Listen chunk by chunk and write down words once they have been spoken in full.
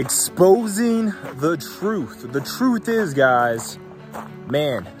Exposing the truth. The truth is, guys,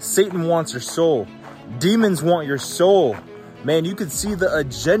 man, Satan wants your soul. Demons want your soul. Man, you can see the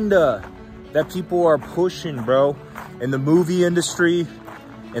agenda that people are pushing, bro, in the movie industry,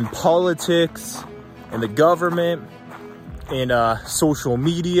 in politics, in the government, in social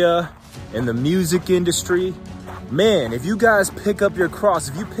media, in the music industry. Man, if you guys pick up your cross,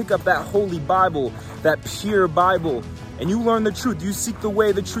 if you pick up that holy Bible, that pure Bible, and you learn the truth, you seek the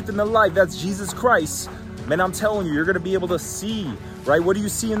way, the truth, and the life, that's Jesus Christ, man, I'm telling you, you're gonna be able to see, right? What do you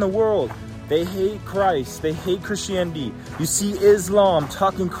see in the world? They hate Christ. They hate Christianity. You see Islam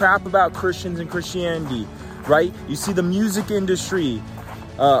talking crap about Christians and Christianity, right? You see the music industry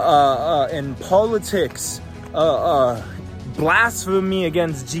and politics, blasphemy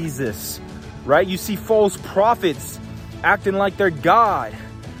against Jesus, right? You see false prophets acting like they're God,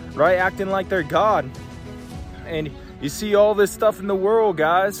 right? Acting like they're God. And you see all this stuff in the world,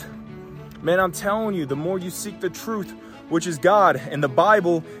 guys. Man, I'm telling you, the more you seek the truth, which is God, and the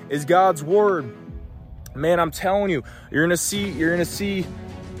Bible is God's word, man, I'm telling you, you're gonna see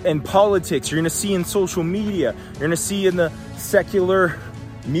in politics, you're gonna see in social media, you're gonna see in the secular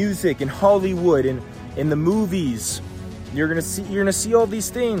music, in Hollywood, and in the movies, you're gonna see all these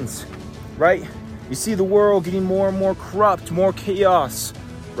things, right? You see the world getting more and more corrupt, more chaos,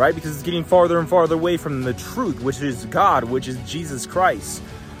 right? Because it's getting farther and farther away from the truth, which is God, which is Jesus Christ,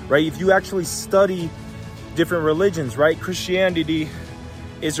 right? If you actually study different religions, right? Christianity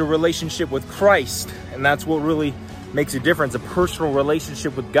is a relationship with Christ, and that's what really makes a difference, a personal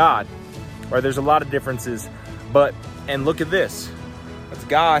relationship with God, right? There's a lot of differences, and look at this. That's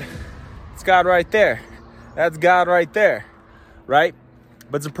God. It's God right there. That's God right there, right?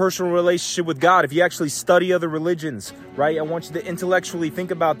 But it's a personal relationship with God. If you actually study other religions, right? I want you to intellectually think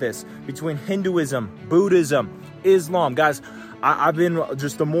about this. Between Hinduism, Buddhism, Islam, guys, I've been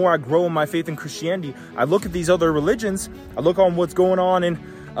just, the more I grow in my faith in Christianity, I look at these other religions, I look on what's going on in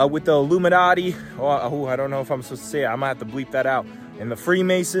with the Illuminati. I don't know if I'm supposed to say it. I might have to bleep that out. And the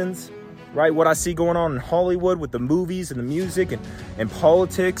Freemasons, right? What I see going on in Hollywood with the movies and the music and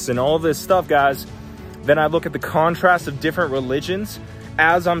politics and all this stuff, guys. Then I look at the contrast of different religions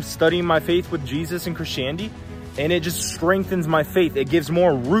as I'm studying my faith with Jesus and Christianity, and it just strengthens my faith. It gives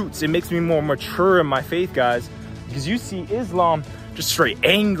more roots. It makes me more mature in my faith, guys. Because you see Islam just straight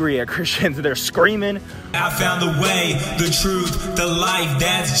angry at Christians. They're screaming. I found the way, the truth, the life.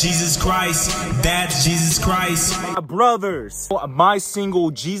 That's Jesus Christ. That's Jesus Christ. My brothers, my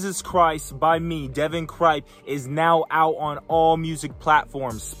single Jesus Christ by me, Devin Kripe, is now out on all music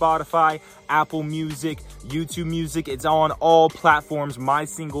platforms. Spotify, Apple Music, YouTube Music. It's on all platforms. My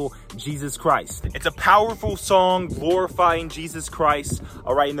single Jesus Christ. It's a powerful song glorifying Jesus Christ.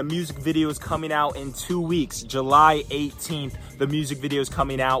 All right, and the music video is coming out in 2 weeks, July 18th. The music video is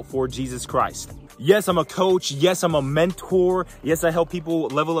coming out for Jesus Christ. Yes, I'm a coach. Yes, I'm a mentor. Yes, I help people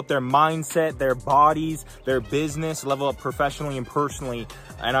level up their mindset, their bodies, their business, level up professionally and personally.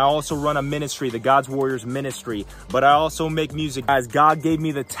 And I also run a ministry, the God's Warriors Ministry. But I also make music. Guys, God gave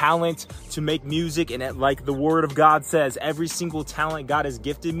me the talent to make music. And like the word of God says, every single talent God has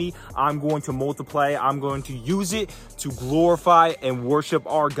gifted me, I'm going to multiply. I'm going to use it to glorify and worship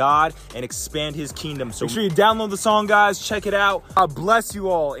our God and expand his kingdom. So make sure you download the song, guys. Check it out. God bless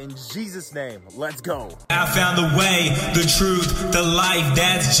you all in Jesus' name. Let's go. I found the way, the truth, the life.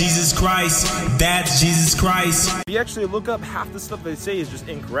 That's Jesus Christ. That's Jesus Christ. If you actually look up, half the stuff they say is just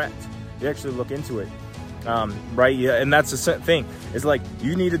incorrect. You actually look into it, right? Yeah, and that's the thing. It's like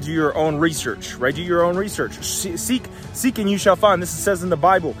you need to do your own research, right? Do your own research. Seek and you shall find. This says in the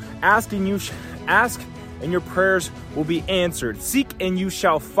Bible. Ask and your prayers will be answered. Seek and you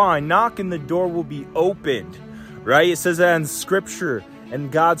shall find. Knock and the door will be opened, right? It says that in Scripture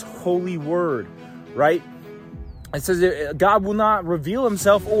and God's holy word, right? It says that God will not reveal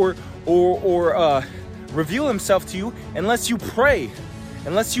himself or reveal himself to you unless you pray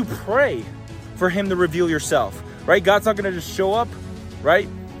for him to reveal yourself, right? God's not going to just show up, right?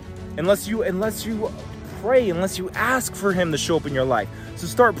 Unless you pray, unless you ask for him to show up in your life. So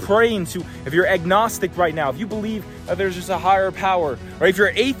start praying to, if you're agnostic right now, if you believe that there's just a higher power, right? If you're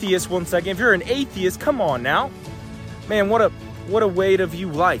an atheist, if you're an atheist, come on now, man, what a way to view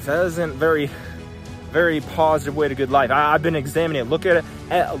life. That isn't very positive way to good life. I've been examining it. Look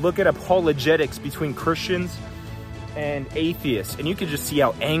at apologetics between Christians and atheists, and you can just see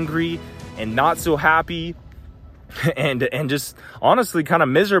how angry and not so happy and just honestly kind of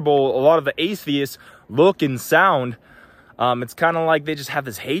miserable a lot of the atheists look and sound. It's kind of like they just have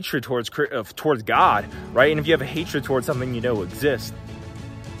this hatred towards God, right? And if you have a hatred towards something you know exists,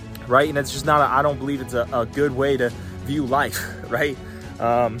 right? And it's just not I don't believe it's a good way to view life, right?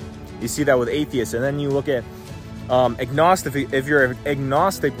 You see that with atheists. And then you look at agnostic. If you're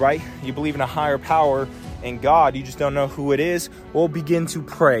agnostic, right, you believe in a higher power and God, you just don't know who it is. Well, begin to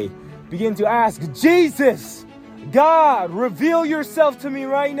pray. Begin to ask, Jesus, God, reveal yourself to me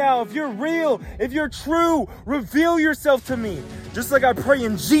right now. If you're real, if you're true, reveal yourself to me. Just like I pray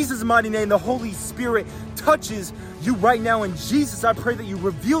in Jesus' mighty name, the Holy Spirit touches you right now. In Jesus, I pray that you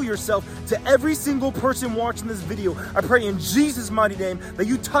reveal yourself to every single person watching this video. I pray in Jesus' mighty name that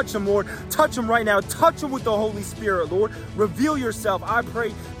you touch them, Lord. Touch them right now. Touch them with the Holy Spirit, Lord. Reveal yourself. I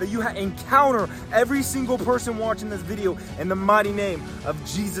pray that you encounter every single person watching this video in the mighty name of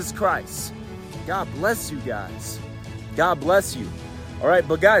Jesus Christ. God bless you guys. God bless you. All right,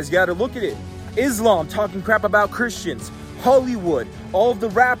 but guys, you got to look at it. Islam talking crap about Christians. Hollywood, all of the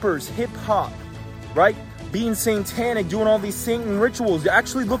rappers, hip hop, right? Being satanic, doing all these Satan rituals.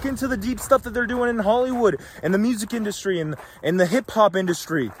 Actually look into the deep stuff that they're doing in Hollywood and the music industry and the hip hop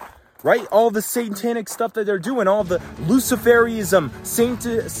industry, right? All the satanic stuff that they're doing, all the Luciferianism,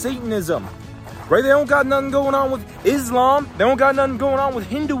 Satanism, right? They don't got nothing going on with Islam. They don't got nothing going on with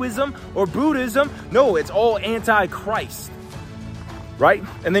Hinduism or Buddhism. No, it's all anti-Christ. Right?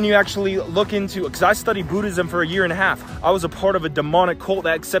 And then you actually look into, because I studied Buddhism for 1.5 years. I was a part of a demonic cult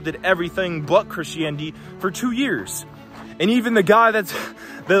that accepted everything but Christianity for 2 years. And even the guy that's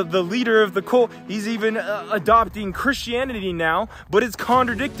the leader of the cult, he's even adopting Christianity now, but it's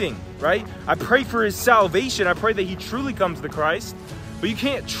contradicting, right? I pray for his salvation. I pray that he truly comes to Christ. But you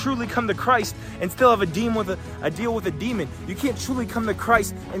can't truly come to Christ and still have a deal with a demon. You can't truly come to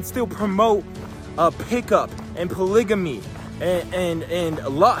Christ and still promote pickup and polygamy and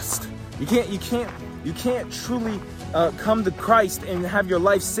lust. You can't truly come to Christ and have your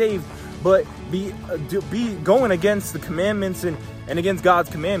life saved, but be going against the commandments and against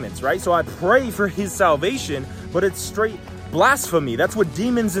God's commandments, right? So I pray for his salvation, but it's straight blasphemy. That's what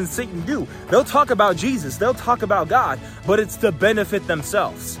demons and Satan do. They'll talk about Jesus, they'll talk about God, but it's to benefit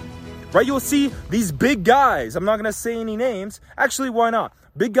themselves, right? You'll see these big guys. I'm not gonna say any names. Actually, why not?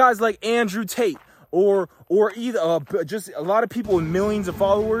 Big guys like Andrew Tate. Or either just a lot of people with millions of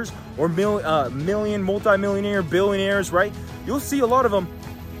followers or multi-millionaire billionaires, right? You'll see a lot of them.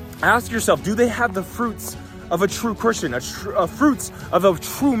 Ask yourself, do they have the fruits of a true Christian, fruits of a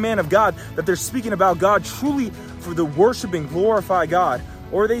true man of God, that they're speaking about God truly for the worship and glorify God?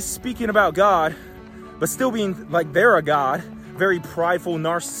 Or are they speaking about God, but still being like they're a God, very prideful,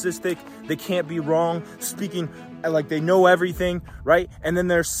 narcissistic, they can't be wrong, speaking like they know everything, right? And then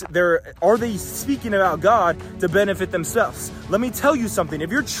are they speaking about God to benefit themselves? Let me tell you something.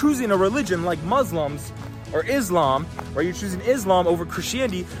 If you're choosing a religion like Muslims or Islam, or you're choosing Islam over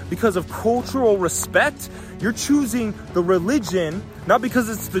Christianity because of cultural respect, you're choosing the religion not because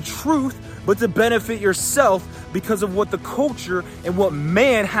it's the truth, but to benefit yourself because of what the culture and what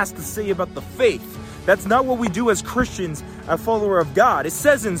man has to say about the faith. That's not what we do as Christians, a follower of God. It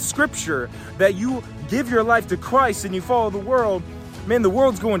says in scripture that you give your life to Christ and you follow the world. Man, the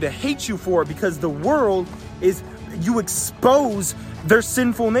world's going to hate you for it, because the world is, you expose their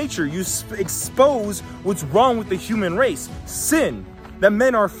sinful nature. You expose what's wrong with the human race. Sin, that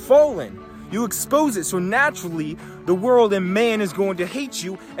men are fallen. You expose it. So naturally, the world and man is going to hate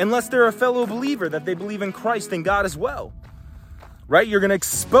you unless they're a fellow believer, that they believe in Christ and God as well. Right? You're going to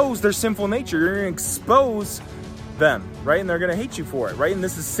expose their sinful nature. You're going to expose them, right? And they're going to hate you for it, right? And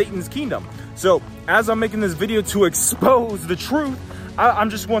this is Satan's kingdom. So as I'm making this video to expose the truth, I'm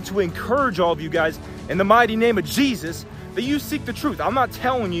just want to encourage all of you guys in the mighty name of Jesus that you seek the truth. I'm not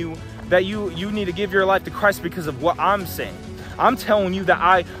telling you that you need to give your life to Christ because of what I'm saying. I'm telling you that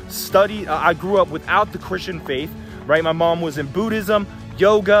I grew up without the Christian faith, right? My mom was in Buddhism,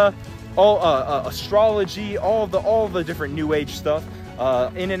 yoga, all astrology, all the different New Age stuff,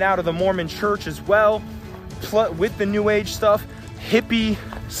 in and out of the Mormon church as well, with the New Age stuff, hippie,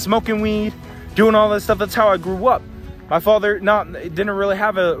 smoking weed, doing all that stuff. That's how I grew up. My father didn't really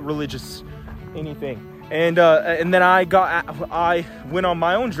have a religious anything, and then I went on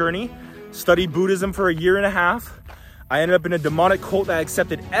my own journey, studied Buddhism for 1.5 years. I ended up in a demonic cult that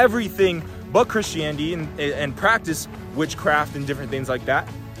accepted everything but Christianity and practiced witchcraft and different things like that.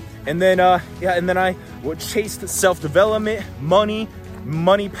 And then, I chased self-development, money,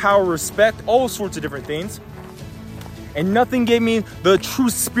 power, respect, all sorts of different things. And nothing gave me the true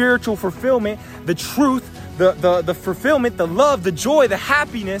spiritual fulfillment, the truth, the fulfillment, the love, the joy, the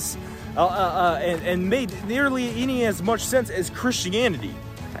happiness, and made nearly any as much sense as Christianity,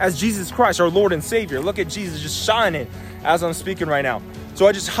 as Jesus Christ, our Lord and Savior. Look at Jesus just shining as I'm speaking right now. So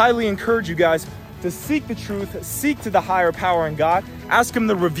I just highly encourage you guys to seek the truth, seek to the higher power in God, ask him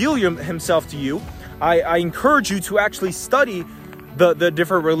to reveal himself to you. I encourage you to actually study the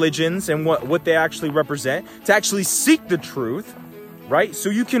different religions and what they actually represent, to actually seek the truth, right? So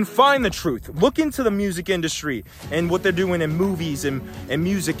you can find the truth. Look into the music industry and what they're doing in movies and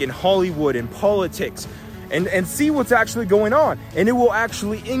music and Hollywood and politics, and see what's actually going on. And it will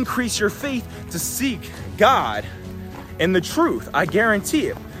actually increase your faith to seek God and the truth. I guarantee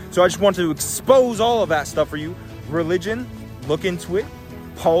it. So I just want to expose all of that stuff for you. Religion, look into it.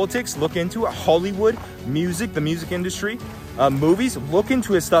 Politics, look into it. Hollywood, music, the music industry, movies, look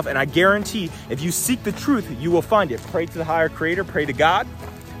into his stuff, and I guarantee if you seek the truth, you will find it. Pray to the higher creator, pray to God,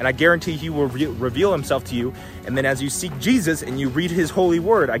 and I guarantee he will reveal himself to you. And then as you seek Jesus and you read his holy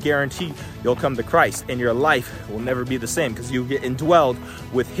word, I guarantee you'll come to Christ, and your life will never be the same, because you get indwelled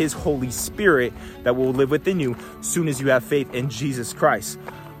with his Holy Spirit that will live within you as soon as you have faith in Jesus Christ.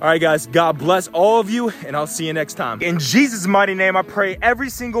 All right, guys, God bless all of you, and I'll see you next time. In Jesus' mighty name, I pray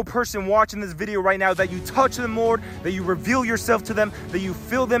every single person watching this video right now that you touch them, Lord, that you reveal yourself to them, that you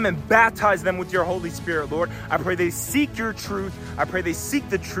fill them and baptize them with your Holy Spirit, Lord. I pray they seek your truth. I pray they seek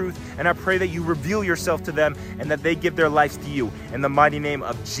the truth, and I pray that you reveal yourself to them and that they give their lives to you. In the mighty name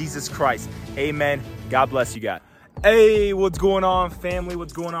of Jesus Christ, amen. God bless you, God. Hey, what's going on, family?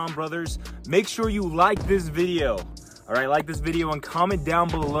 What's going on, brothers? Make sure you like this video. All right, like this video and comment down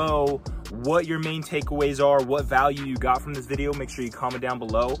below what your main takeaways are, what value you got from this video. Make sure you comment down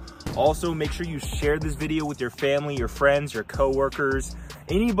below. Also, make sure you share this video with your family, your friends, your coworkers,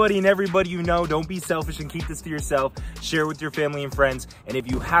 anybody and everybody you know. Don't be selfish and keep this to yourself. Share with your family and friends. And if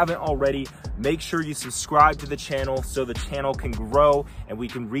you haven't already, make sure you subscribe to the channel so the channel can grow and we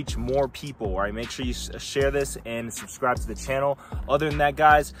can reach more people. All right, make sure you share this and subscribe to the channel. Other than that,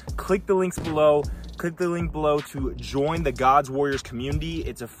 guys, click the links below. Click the link below to join the God's Warriors community.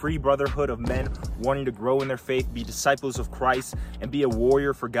 It's a free brotherhood of men wanting to grow in their faith, be disciples of Christ, and be a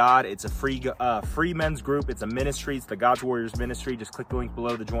warrior for God. It's a free men's group. It's a ministry. It's the God's Warriors ministry. Just click the link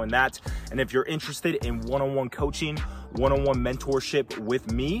below to join that. And if you're interested in one-on-one coaching, one-on-one mentorship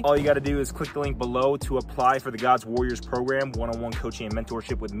with me, all you got to do is click the link below to apply for the God's Warriors program, one-on-one coaching and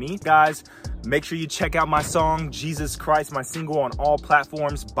mentorship with me. Guys, make sure you check out my song, Jesus Christ, my single, on all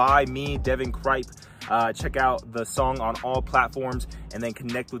platforms by me, Devin Kripe. Check out the song on all platforms, and then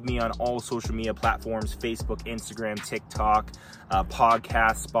connect with me on all social media platforms, Facebook, Instagram, TikTok,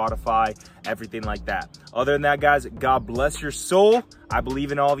 podcast, Spotify, everything like that. Other than that, guys, God bless your soul. I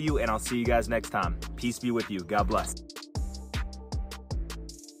believe in all of you, and I'll see you guys next time. Peace be with you. God bless.